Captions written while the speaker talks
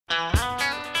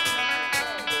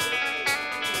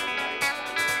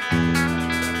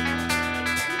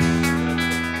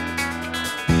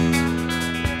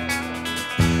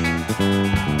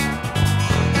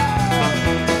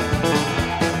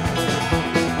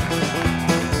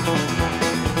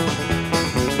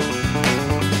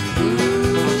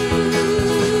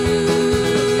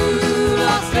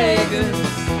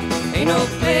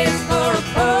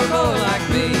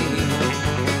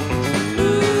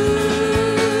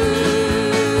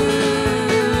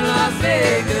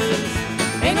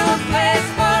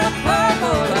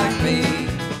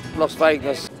Las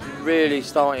Vegas really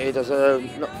started as a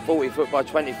 40-foot by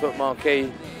 20-foot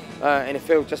marquee in a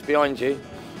field just behind you.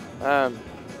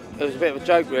 It was a bit of a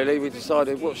joke really. We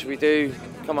decided, what should we do?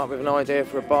 Come up with an idea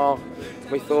for a bar.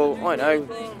 We thought, I know,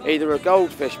 either a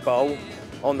goldfish bowl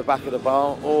on the back of the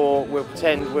bar or we'll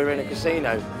pretend we're in a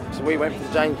casino. So we went for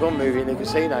the James Bond movie in the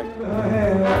casino.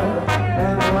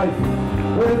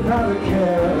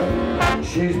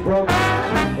 She's broke,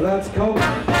 let's go.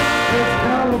 It's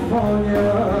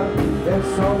California, it's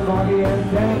so foggy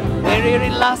and damp. We're here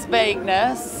in Las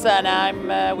Vegas and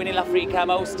I'm Winnie Lafrique. I'm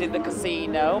hosting the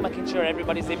casino, making sure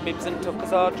everybody's in bibs and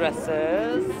tuckers or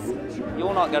dresses.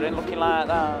 You're not going looking like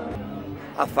that.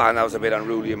 I found I was a bit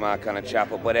unruly in my kind of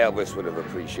chapel, but Elvis would have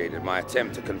appreciated my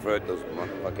attempt to convert those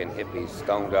motherfucking hippies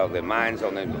stoned out of their minds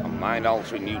on their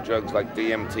mind-altering new drugs like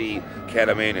DMT,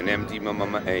 ketamine, and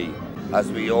MDMA.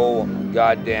 As we all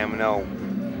goddamn know,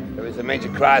 there is a major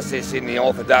crisis in the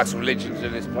orthodox religions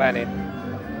of this planet.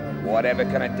 Whatever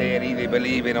kind of deity they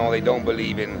believe in or they don't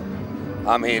believe in,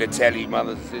 I'm here to tell you,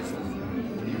 mothers and sisters,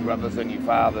 you brothers and you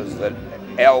fathers, that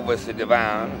Elvis the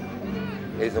Divine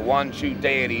is the one true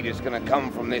deity that's going to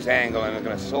come from this angle and is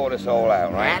going to sort us all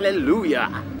out, right? Hallelujah!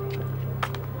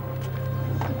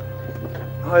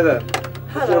 Hi there.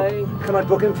 Hello. Can I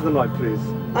book in for the night, please?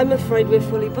 I'm afraid we're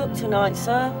fully booked tonight,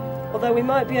 sir. Although we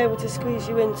might be able to squeeze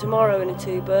you in tomorrow in a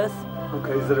two-berth.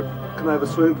 Okay, can I have a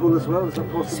swimming pool as well? Is that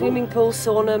possible? Swimming pool,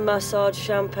 sauna, massage,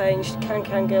 champagne,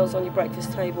 can girls on your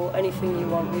breakfast table, anything you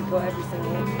want. We've got everything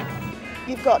here.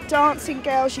 You've got dancing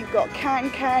girls, you've got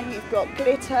can, you've got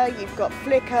glitter, you've got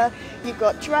flicker, you've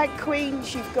got drag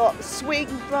queens, you've got swing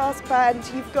brass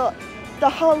bands, you've got the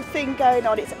whole thing going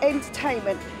on. It's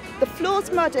entertainment. The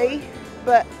floor's muddy,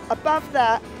 but above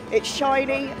that, it's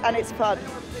shiny and it's fun.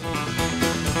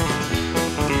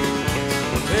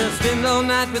 Well, spend all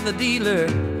night with the dealer,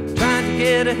 trying to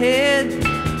get ahead.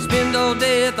 Spend all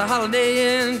day at the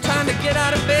Holiday Inn, trying to get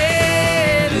out of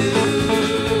bed.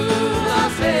 Ooh,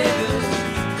 Las Vegas,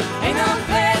 ain't no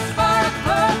place for a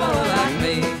couple like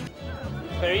me.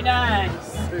 Very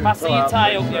nice. Passing your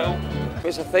tie up, you.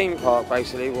 It's a theme park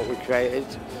basically, what we created,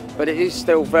 but it is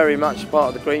still very much part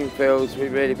of the green fields. We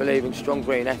really believe in strong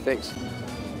green ethics.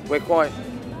 We're quite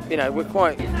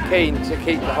keen to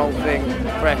keep the whole thing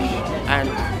fresh and,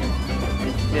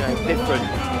 different.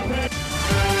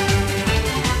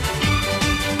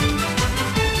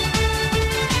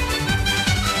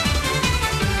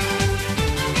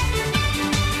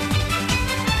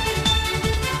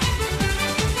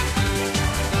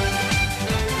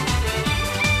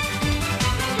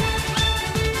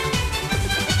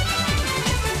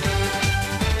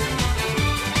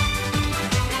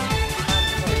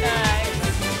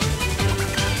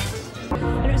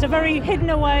 A very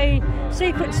hidden away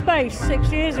secret space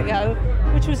 6 years ago,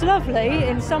 which was lovely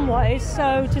in some ways.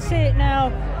 So to see it now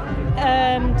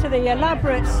to the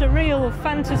elaborate surreal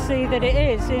fantasy that it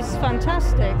is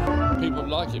fantastic. People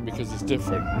like it because it's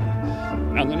different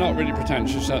and they're not really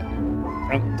pretentious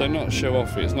and they're not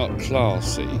show-offy, it's not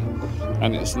classy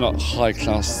and it's not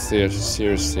high-class theatre,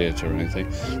 serious theatre or anything,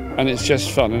 and it's just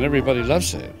fun and everybody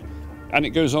loves it and it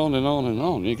goes on and on and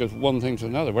on. You go from one thing to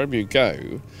another, wherever you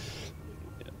go.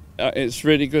 It's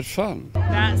really good fun.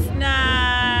 That's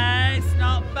nice.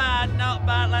 Not bad, not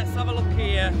bad. Let's have a look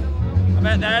here. I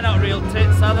bet they're not real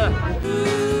tits, are they?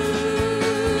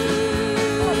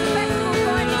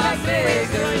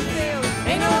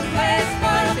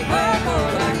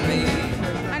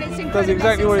 Does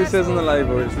exactly what it says on the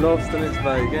label. It's lost and it's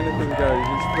vague. Anything goes.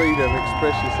 It's freedom.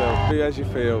 Express yourself. Be as you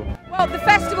feel. Well, the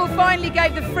festival finally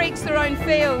gave the freaks their own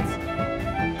field,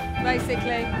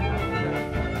 basically.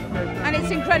 And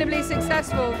it's incredibly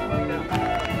successful.